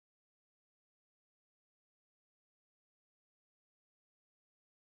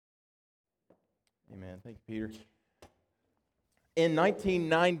Amen. Thank you, Peter. In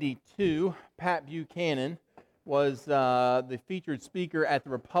 1992, Pat Buchanan was the featured speaker at the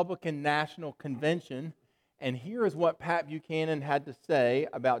Republican National Convention, and here is what Pat Buchanan had to say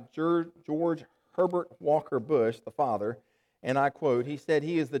about George Herbert Walker Bush, the father, and I quote, he said,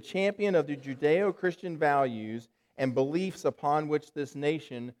 "He is the champion of the Judeo-Christian values and beliefs upon which this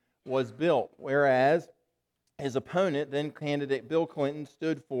nation was built, whereas his opponent, then candidate Bill Clinton,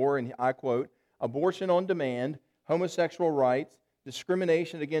 stood for, and I quote, abortion on demand, homosexual rights,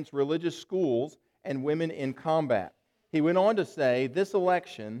 discrimination against religious schools, and women in combat." He went on to say, this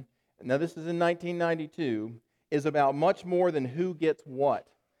election, now this is in 1992, is about much more than who gets what.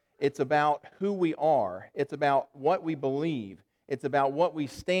 It's about who we are. It's about what we believe. It's about what we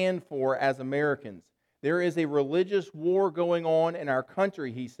stand for as Americans. There is a religious war going on in our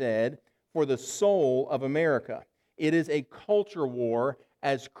country, he said, for the soul of America. It is a culture war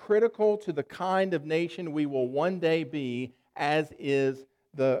as critical to the kind of nation we will one day be as is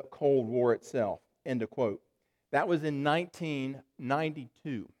the Cold War itself. End of quote. That was in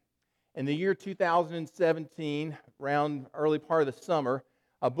 1992. In the year 2017, around early part of the summer,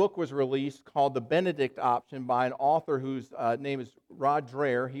 a book was released called The Benedict Option by an author whose name is Rod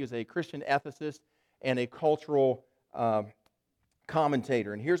Dreher. He is a Christian ethicist and a cultural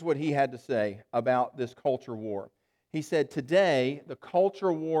commentator. And here's what he had to say about this culture war. He said, "Today, the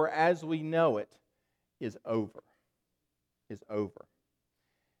culture war as we know it is over. Is over."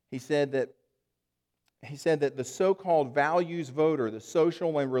 He said that the so-called values voter, the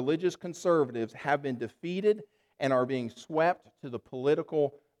social and religious conservatives, have been defeated and are being swept to the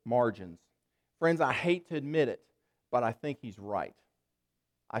political margins. Friends, I hate to admit it, but I think he's right.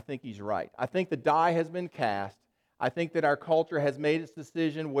 I think he's right. I think the die has been cast. I think that our culture has made its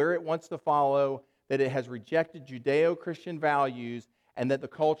decision where it wants to follow, that it has rejected Judeo-Christian values, and that the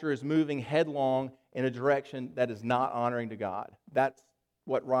culture is moving headlong in a direction that is not honoring to God. That's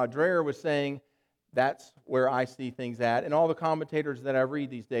what Rod Dreher was saying. That's where I see things at. And all the commentators that I read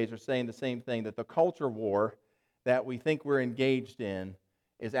these days are saying the same thing, that the culture war that we think we're engaged in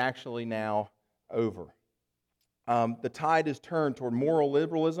is actually now over. The tide is turned toward moral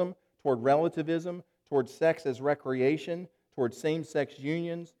liberalism, toward relativism, toward sex as recreation, toward same-sex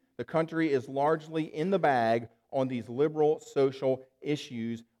unions. The country is largely in the bag on these liberal social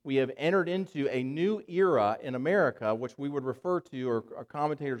issues. We have entered into a new era in America, which we would refer to, or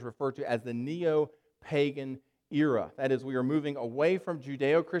commentators refer to, as the neo-pagan era. That is, we are moving away from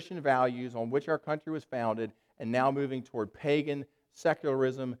Judeo-Christian values on which our country was founded and now moving toward pagan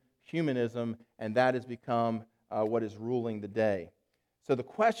secularism, humanism, and that has become what is ruling the day. So the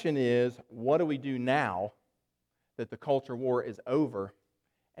question is, what do we do now that the culture war is over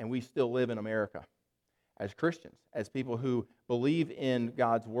and we still live in America as Christians, as people who believe in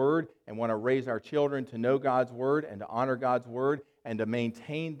God's Word and want to raise our children to know God's Word and to honor God's Word and to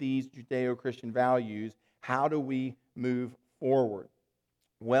maintain these Judeo-Christian values? How do we move forward?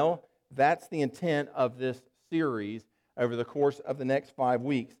 Well, that's the intent of this series over the course of the next 5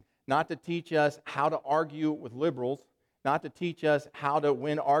 weeks. Not to teach us how to argue with liberals, not to teach us how to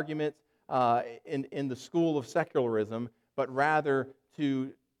win arguments in the school of secularism, but rather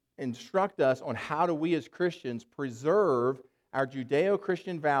to instruct us on how do we as Christians preserve our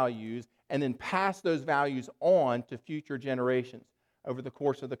Judeo-Christian values and then pass those values on to future generations. Over the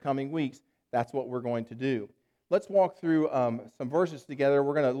course of the coming weeks, that's what we're going to do. Let's walk through some verses together.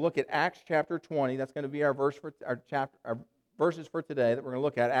 We're going to look at Acts chapter 20. That's going to be our verses for today that we're going to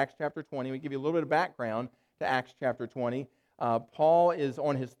look at, Acts chapter 20. We give you a little bit of background to Acts chapter 20. Paul is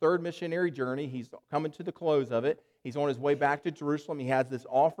on his third missionary journey. He's coming to the close of it. He's on his way back to Jerusalem. He has this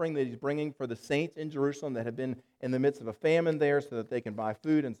offering that he's bringing for the saints in Jerusalem that have been in the midst of a famine there so that they can buy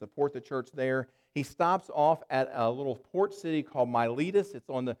food and support the church there. He stops off at a little port city called Miletus. It's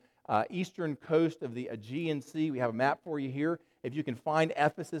on the eastern coast of the Aegean Sea. We have a map for you here. If you can find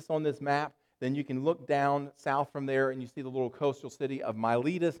Ephesus on this map, then you can look down south from there and you see the little coastal city of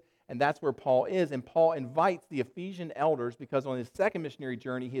Miletus, and that's where Paul is. And Paul invites the Ephesian elders because on his second missionary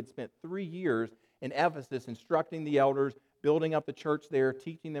journey, he had spent 3 years in Ephesus instructing the elders, building up the church there,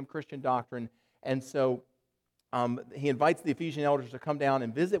 teaching them Christian doctrine. And so he invites the Ephesian elders to come down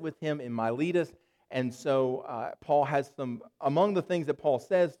and visit with him in Miletus. And so Paul has among the things that Paul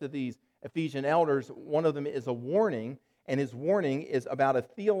says to these Ephesian elders, one of them is a warning, and his warning is about a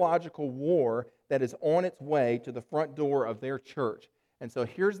theological war that is on its way to the front door of their church. And so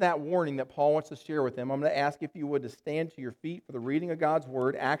here's that warning that Paul wants to share with them. I'm going to ask if you would to stand to your feet for the reading of God's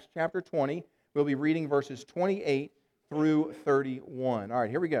Word, Acts chapter 20. We'll be reading verses 28 through 31. All right,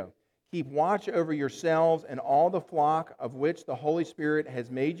 here we go. Keep watch over yourselves and all the flock of which the Holy Spirit has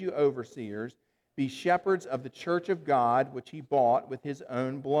made you overseers. Be shepherds of the church of God, which he bought with his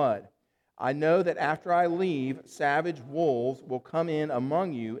own blood. I know that after I leave, savage wolves will come in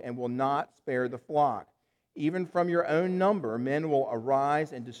among you and will not spare the flock. Even from your own number, men will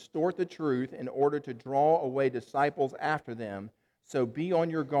arise and distort the truth in order to draw away disciples after them. So be on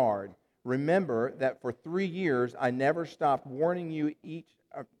your guard. Remember that for 3 years I never stopped warning you each.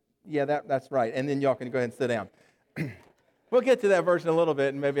 That's right. And then y'all can go ahead and sit down. We'll get to that verse in a little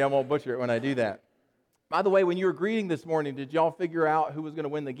bit, and maybe I won't butcher it when I do that. By the way, when you were greeting this morning, did y'all figure out who was going to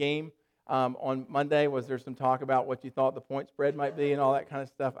win the game on Monday? Was there some talk about what you thought the point spread might be and all that kind of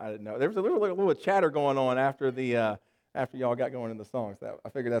stuff? I didn't know. There was a little chatter going on after y'all got going in the songs. I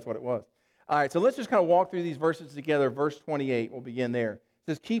figured that's what it was. All right, so let's just kind of walk through these verses together. Verse 28, we'll begin there. It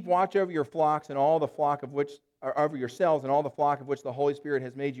says, "Keep watch over your flocks and all the flock of which, or over yourselves and all the flock of which the Holy Spirit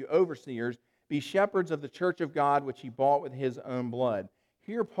has made you overseers. Be shepherds of the church of God, which he bought with his own blood."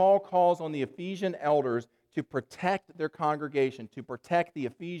 Here Paul calls on the Ephesian elders to protect their congregation, to protect the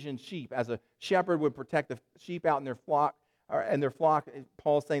Ephesian sheep, as a shepherd would protect the sheep out in their flock.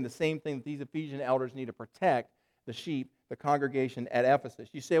 Paul's saying the same thing that these Ephesian elders need to protect the sheep, the congregation at Ephesus.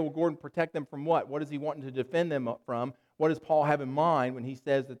 You say, well, Gordon, protect them from what? What is he wanting to defend them from? What does Paul have in mind when he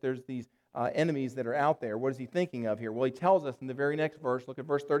says that there's these enemies that are out there? What is he thinking of here? Well, he tells us in the very next verse. Look at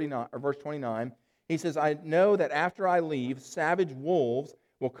verse 29. He says, "I know that after I leave, savage wolves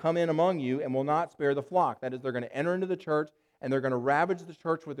will come in among you and will not spare the flock." That is, they're going to enter into the church and they're going to ravage the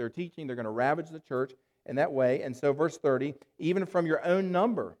church with their teaching. They're going to ravage the church in that way. And so verse 30, "Even from your own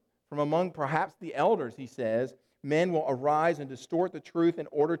number, from among perhaps the elders," he says, "men will arise and distort the truth in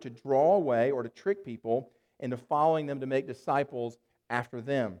order to draw away or to trick people into following them to make disciples after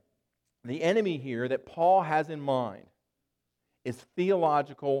them." The enemy here that Paul has in mind is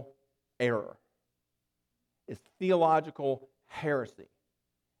theological error, is theological heresy,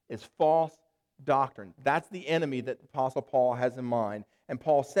 is false doctrine. That's the enemy that the Apostle Paul has in mind. And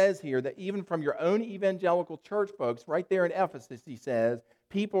Paul says here that even from your own evangelical church folks, right there in Ephesus, he says,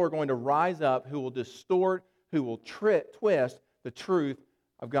 people are going to rise up who will distort, who will twist the truth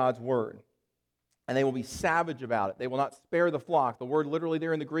of God's word. And they will be savage about it. They will not spare the flock. The word literally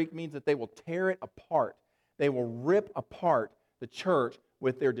there in the Greek means that they will tear it apart. They will rip apart the church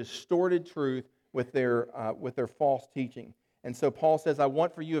with their distorted truth, with their false teaching. And so Paul says, I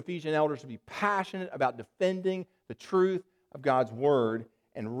want for you Ephesian elders to be passionate about defending the truth of God's word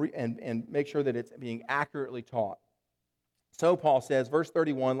and make sure that it's being accurately taught. So Paul says, verse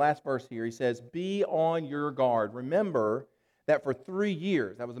 31, last verse here, he says, "Be on your guard." Remember that for 3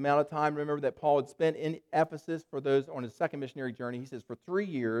 years, that was the amount of time, remember, that Paul had spent in Ephesus for those on his second missionary journey. He says, for 3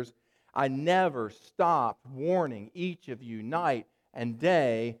 years, I never stopped warning each of you night and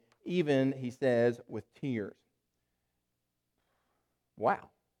day, even, he says, with tears. Wow.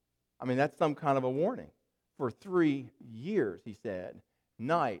 I mean, that's some kind of a warning. For 3 years, he said,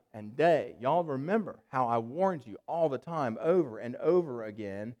 night and day. Y'all remember how I warned you all the time, over and over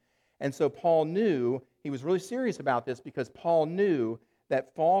again. And so Paul knew, he was really serious about this because Paul knew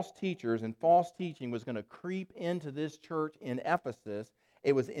that false teachers and false teaching was going to creep into this church in Ephesus.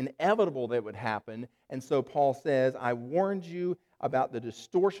 It was inevitable that it would happen. And so Paul says, I warned you about the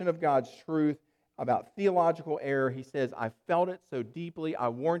distortion of God's truth, about theological error. He says, I felt it so deeply, I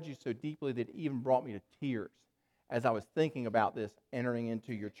warned you so deeply that it even brought me to tears as I was thinking about this entering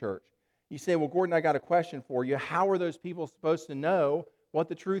into your church. You say, well, Gordon, I got a question for you. How are those people supposed to know what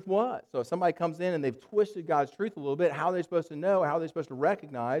the truth was? So if somebody comes in and they've twisted God's truth a little bit, how are they supposed to know? How are they supposed to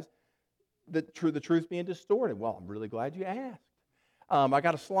recognize the truth being distorted? Well, I'm really glad you asked. I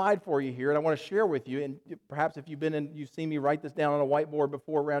got a slide for you here, and I want to share with you. And perhaps if you've seen me write this down on a whiteboard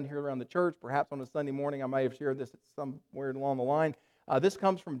before around the church. Perhaps on a Sunday morning, I may have shared this somewhere along the line. This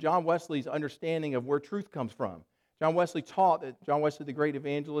comes from John Wesley's understanding of where truth comes from. John Wesley taught that John Wesley, the great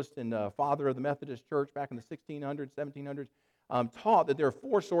evangelist and father of the Methodist Church back in the 1600s, 1700s, taught that there are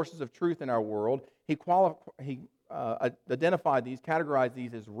 4 sources of truth in our world. He identified these, categorized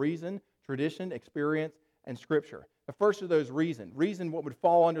these as reason, tradition, experience, and Scripture. The first of those, reason. Reason, what would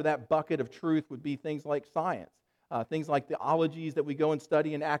fall under that bucket of truth would be things like science, things like the ologies that we go and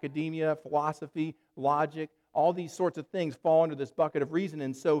study in academia, philosophy, logic. All these sorts of things fall under this bucket of reason.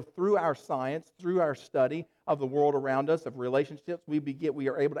 And so through our science, through our study of the world around us, of relationships, we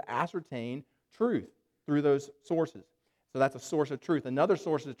are able to ascertain truth through those sources. So that's a source of truth. Another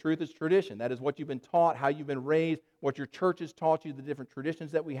source of truth is tradition. That is what you've been taught, how you've been raised, what your church has taught you, the different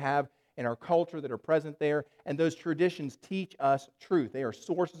traditions that we have in our culture that are present there. And those traditions teach us truth. They are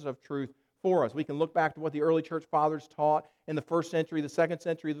sources of truth for us. We can look back to what the early church fathers taught in the 1st century, the 2nd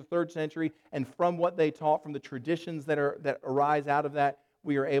century, the 3rd century, and from what they taught, from the traditions that arise out of that,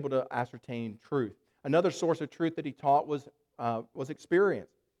 we are able to ascertain truth. Another source of truth that he taught was experience.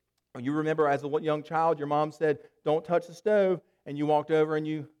 You remember as a young child, your mom said, don't touch the stove, and you walked over and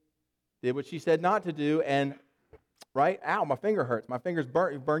you did what she said not to do, and right, ow, my finger hurts. My finger's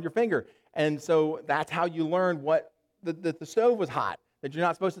burnt. You burned your finger. And so that's how you learned that the stove was hot, that you're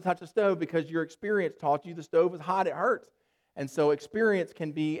not supposed to touch the stove because your experience taught you the stove was hot, it hurts. And so experience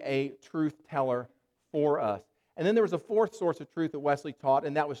can be a truth teller for us. And then there was a fourth source of truth that Wesley taught,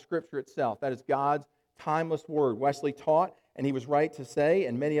 and that was Scripture itself. That is God's timeless word. Wesley taught, and he was right to say,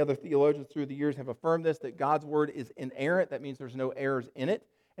 and many other theologians through the years have affirmed this, that God's word is inerrant. That means there's no errors in it.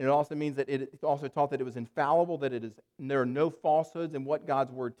 And it also means that it also taught that it was infallible, that there are no falsehoods in what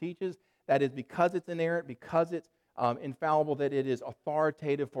God's word teaches. That is because it's inerrant, because it's infallible, that it is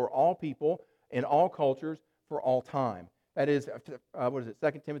authoritative for all people, in all cultures, for all time. That is,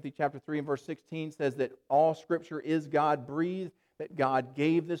 2 Timothy chapter 3 and verse 16 says that all Scripture is God-breathed, that God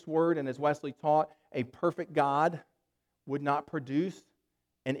gave this word, and as Wesley taught, a perfect God would not produce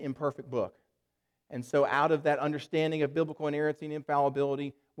an imperfect book. And so out of that understanding of biblical inerrancy and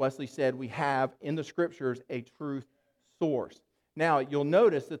infallibility, Wesley said we have in the Scriptures a truth source. Now, you'll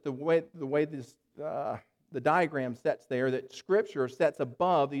notice that the way the diagram sets there, that Scripture sets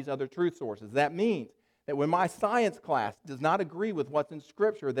above these other truth sources. That means that when my science class does not agree with what's in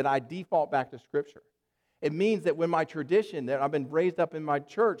Scripture, that I default back to Scripture. It means that when my tradition that I've been raised up in my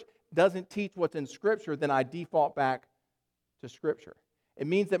church doesn't teach what's in Scripture, then I default back to Scripture. It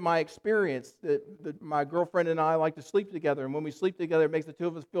means that my experience, that my girlfriend and I like to sleep together, and when we sleep together, it makes the two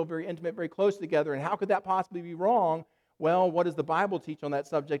of us feel very intimate, very close together. And how could that possibly be wrong? Well, what does the Bible teach on that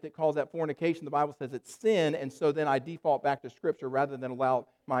subject? It calls that fornication. The Bible says it's sin, and so then I default back to Scripture rather than allow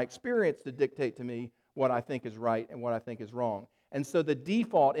my experience to dictate to me what I think is right and what I think is wrong. And so the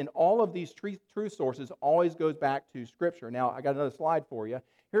default in all of these truth sources always goes back to Scripture. Now, I got another slide for you.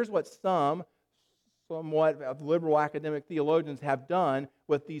 Here's what somewhat liberal academic theologians have done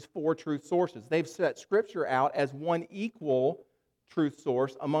with these four truth sources. They've set Scripture out as one equal truth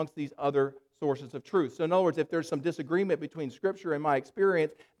source amongst these other sources of truth. So in other words, if there's some disagreement between Scripture and my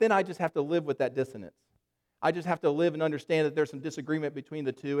experience, then I just have to live with that dissonance. I just have to live and understand that there's some disagreement between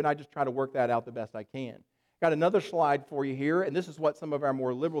the two, and I just try to work that out the best I can. Got another slide for you here, and this is what some of our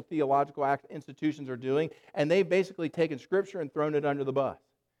more liberal theological institutions are doing, and they've basically taken Scripture and thrown it under the bus.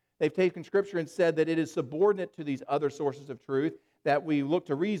 They've taken Scripture and said that it is subordinate to these other sources of truth, that we look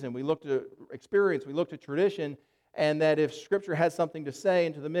to reason, we look to experience, we look to tradition, and that if Scripture has something to say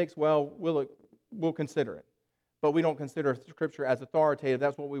into the mix, well, we'll consider it. But we don't consider Scripture as authoritative.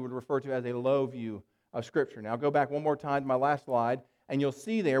 That's what we would refer to as a low view of Scripture. Now, I'll go back one more time to my last slide, and you'll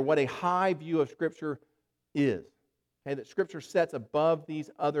see there what a high view of Scripture is. Okay, that Scripture sets above these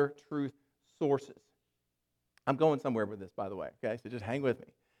other truth sources. I'm going somewhere with this, by the way, okay? So just hang with me.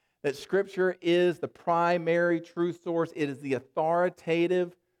 That Scripture is the primary truth source. It is the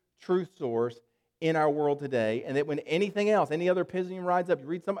authoritative truth source in our world today, and that when anything else, any other opinion rides up, you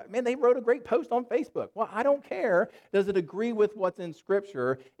read somebody, man, they wrote a great post on Facebook. Well, I don't care. Does it agree with what's in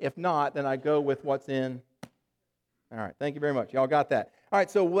Scripture? If not, then I go with what's in. All right, thank you very much. Y'all got that. All right,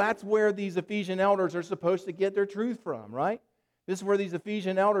 so that's where these Ephesian elders are supposed to get their truth from, right? This is where these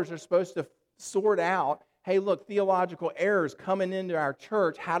Ephesian elders are supposed to sort out, hey, look, theological errors coming into our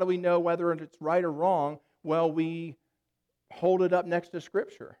church. How do we know whether it's right or wrong? Well, we hold it up next to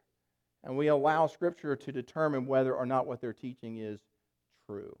Scripture, and we allow Scripture to determine whether or not what they're teaching is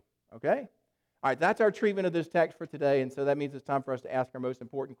true, okay? All right, that's our treatment of this text for today, and so that means it's time for us to ask our most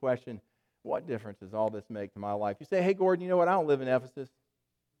important question. What difference does all this make to my life? You say, hey, Gordon, you know what? I don't live in Ephesus.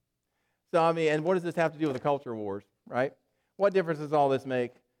 So, I mean, and what does this have to do with the culture wars, right? What difference does all this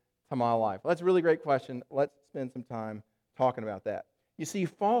make to my life? Well, that's a really great question. Let's spend some time talking about that. You see,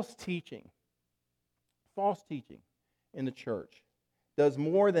 false teaching in the church does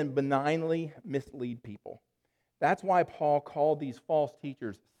more than benignly mislead people. That's why Paul called these false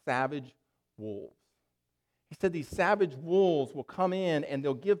teachers savage wolves. He said these savage wolves will come in and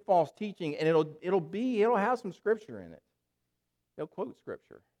they'll give false teaching, and it'll have some Scripture in it. They'll quote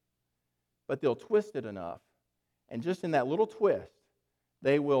Scripture, but they'll twist it enough, and just in that little twist,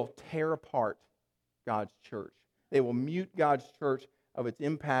 they will tear apart God's church. They will mute God's church of its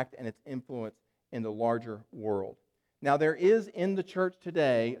impact and its influence in the larger world. Now, there is in the church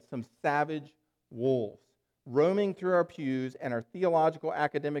today some savage wolves roaming through our pews and our theological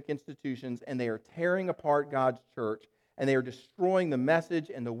academic institutions, and they are tearing apart God's church, and they are destroying the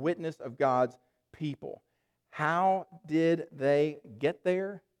message and the witness of God's people. How did they get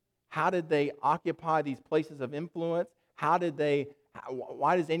there? How did they occupy these places of influence?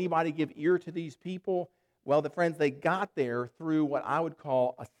 Why does anybody give ear to these people? Well, the friends, they got there through what I would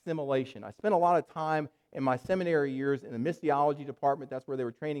call assimilation. I spent a lot of time in my seminary years in the missiology department. That's where they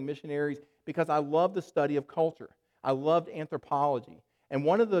were training missionaries, because I loved the study of culture. I loved anthropology. And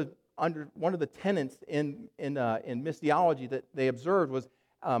one of the tenets in missiology that they observed was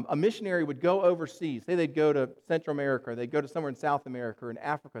a missionary would go overseas. Say they'd go to Central America, or they'd go to somewhere in South America or in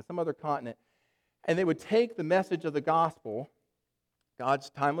Africa, some other continent, and they would take the message of the gospel, God's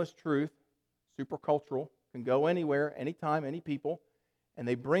timeless truth, supercultural, can go anywhere, anytime, any people, and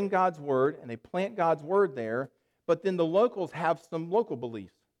they bring God's word and they plant God's word there, but then the locals have some local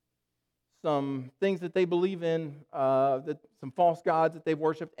beliefs, some things that they believe in, some false gods that they've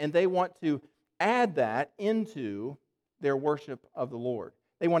worshipped, and they want to add that into their worship of the Lord.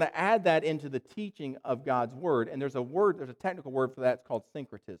 They want to add that into the teaching of God's word, and there's a technical word for that. It's called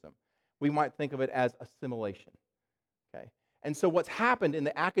syncretism. We might think of it as assimilation. Okay, and so what's happened in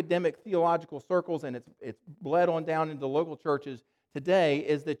the academic theological circles, and it's bled on down into the local churches today,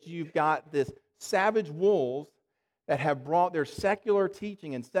 is that you've got this savage wolves that have brought their secular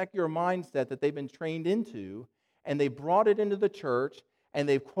teaching and secular mindset that they've been trained into, and they brought it into the church, and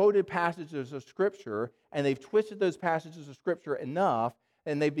they've quoted passages of Scripture, and they've twisted those passages of Scripture enough,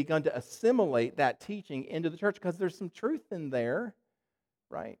 and they've begun to assimilate that teaching into the church because there's some truth in there,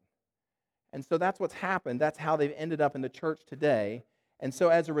 right? And so that's what's happened. That's how they've ended up in the church today. And so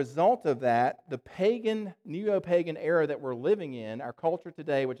as a result of that, the pagan, neo-pagan era that we're living in, our culture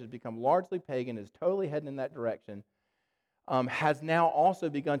today, which has become largely pagan, is totally heading in that direction, has now also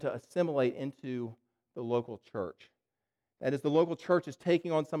begun to assimilate into the local church. That is, the local church is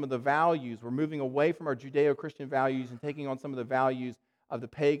taking on some of the values. We're moving away from our Judeo-Christian values and taking on some of the values of the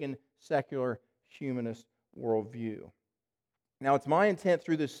pagan, secular, humanist worldview. Now, it's my intent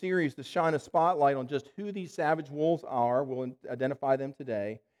through this series to shine a spotlight on just who these savage wolves are. We'll identify them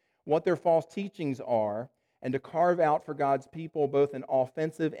today, what their false teachings are, and to carve out for God's people both an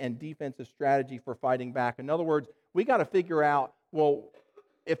offensive and defensive strategy for fighting back. In other words, we got to figure out, well,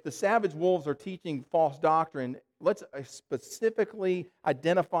 if the savage wolves are teaching false doctrine, let's specifically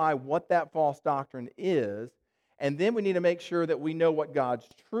identify what that false doctrine is, and then we need to make sure that we know what God's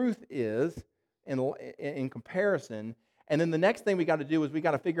truth is in comparison. And then the next thing we got to do is we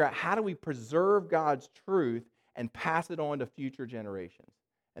got to figure out how do we preserve God's truth and pass it on to future generations.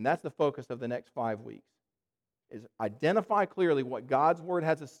 And that's the focus of the next 5 weeks, is identify clearly what God's word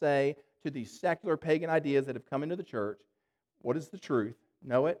has to say to these secular pagan ideas that have come into the church. What is the truth?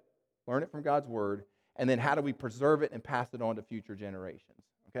 Know it, learn it from God's word, and then how do we preserve it and pass it on to future generations?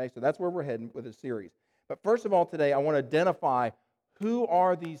 Okay, so that's where we're heading with this series. But first of all today, I want to identify who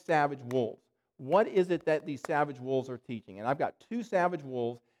are these savage wolves. What is it that these savage wolves are teaching? And I've got 2 savage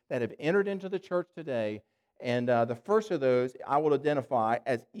wolves that have entered into the church today, and the first of those I will identify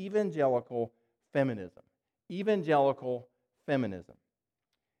as evangelical feminism. Evangelical feminism.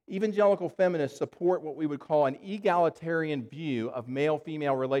 Evangelical feminists support what we would call an egalitarian view of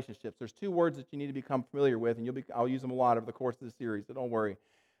male-female relationships. There's 2 words that you need to become familiar with, and I'll use them a lot over the course of the series, so don't worry.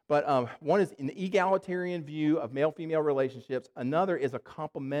 But one is an egalitarian view of male-female relationships. Another is a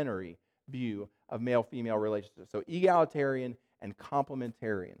complementary view of male-female relationships. So egalitarian and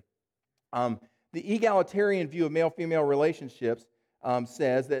complementarian. The egalitarian view of male-female relationships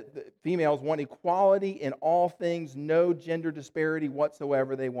says that females want equality in all things, no gender disparity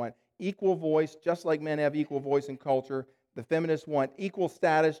whatsoever. They want equal voice, just like men have equal voice in culture. The feminists want equal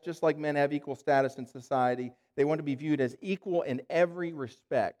status, just like men have equal status in society. They want to be viewed as equal in every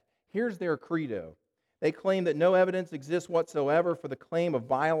respect. Here's their credo. They claim that no evidence exists whatsoever for the claim of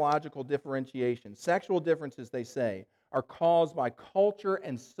biological differentiation. Sexual differences, they say, are caused by culture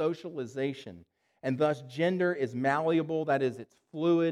and socialization, and thus gender is malleable, that is, it's fluid.